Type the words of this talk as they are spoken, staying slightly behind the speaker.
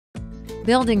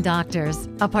Building Doctors,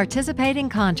 a participating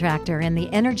contractor in the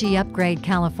Energy Upgrade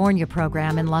California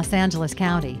program in Los Angeles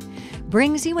County,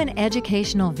 brings you an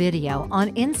educational video on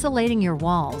insulating your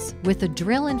walls with the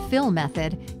drill and fill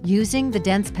method using the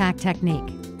dense pack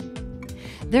technique.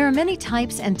 There are many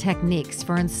types and techniques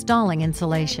for installing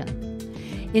insulation.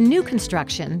 In new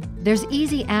construction, there's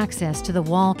easy access to the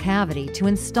wall cavity to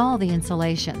install the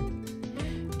insulation.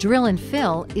 Drill and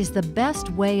fill is the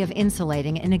best way of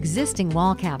insulating an existing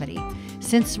wall cavity,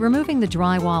 since removing the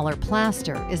drywall or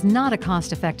plaster is not a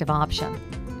cost-effective option.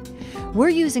 We're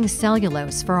using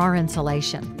cellulose for our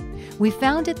insulation. We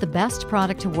found it the best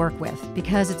product to work with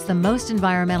because it's the most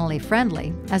environmentally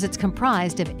friendly, as it's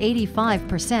comprised of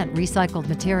 85% recycled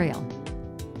material.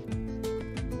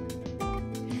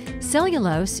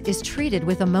 Cellulose is treated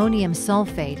with ammonium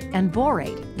sulfate and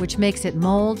borate, which makes it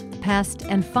mold, pest,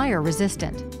 and fire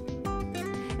resistant.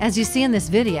 As you see in this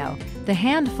video, the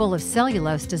handful of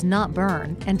cellulose does not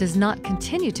burn and does not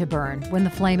continue to burn when the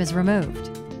flame is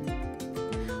removed.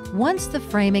 Once the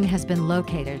framing has been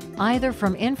located, either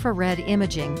from infrared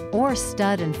imaging or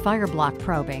stud and fire block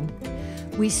probing,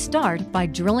 we start by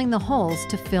drilling the holes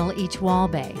to fill each wall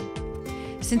bay.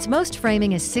 Since most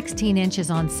framing is 16 inches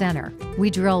on center,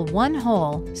 we drill one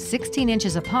hole 16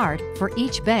 inches apart for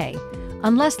each bay,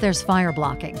 unless there's fire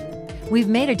blocking. We've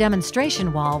made a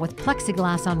demonstration wall with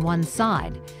plexiglass on one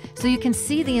side, so you can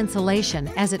see the insulation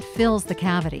as it fills the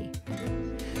cavity.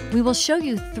 We will show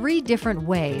you 3 different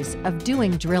ways of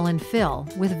doing drill and fill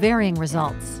with varying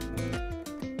results.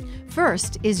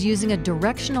 First is using a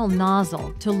directional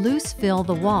nozzle to loose fill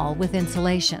the wall with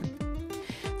insulation.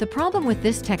 The problem with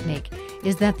this technique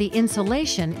is that the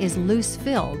insulation is loose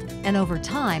filled and over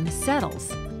time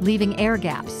settles, leaving air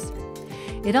gaps.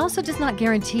 It also does not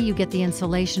guarantee you get the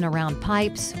insulation around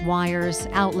pipes, wires,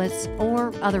 outlets,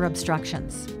 or other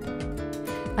obstructions.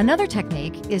 Another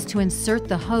technique is to insert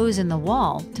the hose in the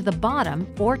wall to the bottom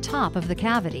or top of the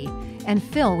cavity and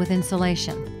fill with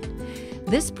insulation.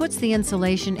 This puts the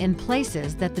insulation in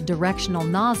places that the directional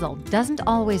nozzle doesn't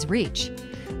always reach,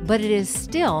 but it is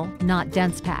still not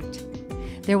dense packed.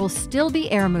 There will still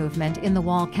be air movement in the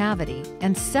wall cavity,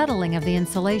 and settling of the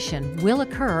insulation will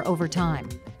occur over time.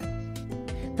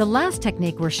 The last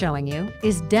technique we're showing you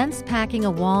is dense packing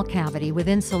a wall cavity with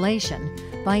insulation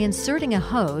by inserting a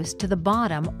hose to the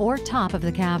bottom or top of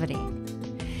the cavity.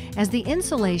 As the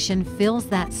insulation fills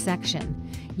that section,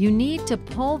 you need to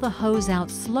pull the hose out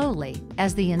slowly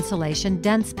as the insulation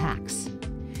dense packs.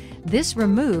 This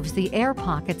removes the air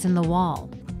pockets in the wall.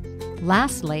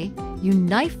 Lastly, you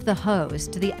knife the hose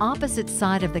to the opposite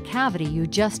side of the cavity you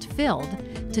just filled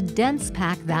to dense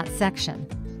pack that section.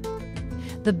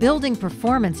 The Building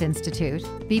Performance Institute,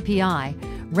 BPI,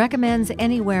 recommends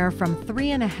anywhere from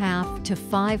 3.5 to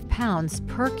 5 pounds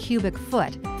per cubic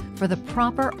foot for the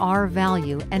proper R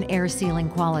value and air sealing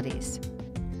qualities.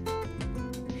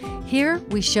 Here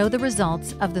we show the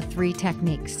results of the 3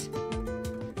 techniques.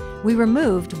 We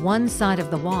removed one side of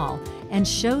the wall and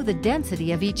show the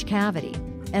density of each cavity,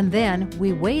 and then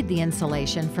we weighed the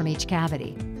insulation from each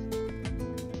cavity.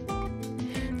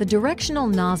 The directional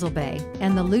nozzle bay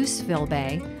and the loose fill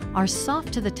bay are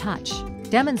soft to the touch,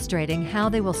 demonstrating how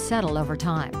they will settle over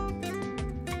time.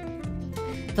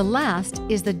 The last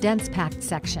is the dense packed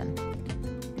section.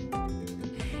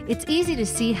 It's easy to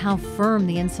see how firm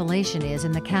the insulation is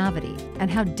in the cavity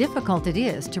and how difficult it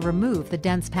is to remove the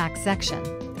dense packed section.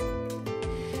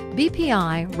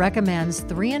 BPI recommends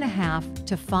 3.5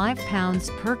 to 5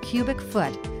 pounds per cubic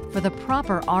foot for the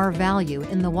proper R value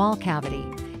in the wall cavity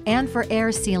and for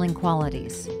air sealing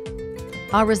qualities.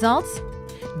 Our results?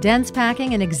 Dense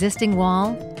packing an existing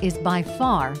wall is by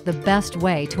far the best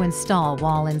way to install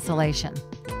wall insulation.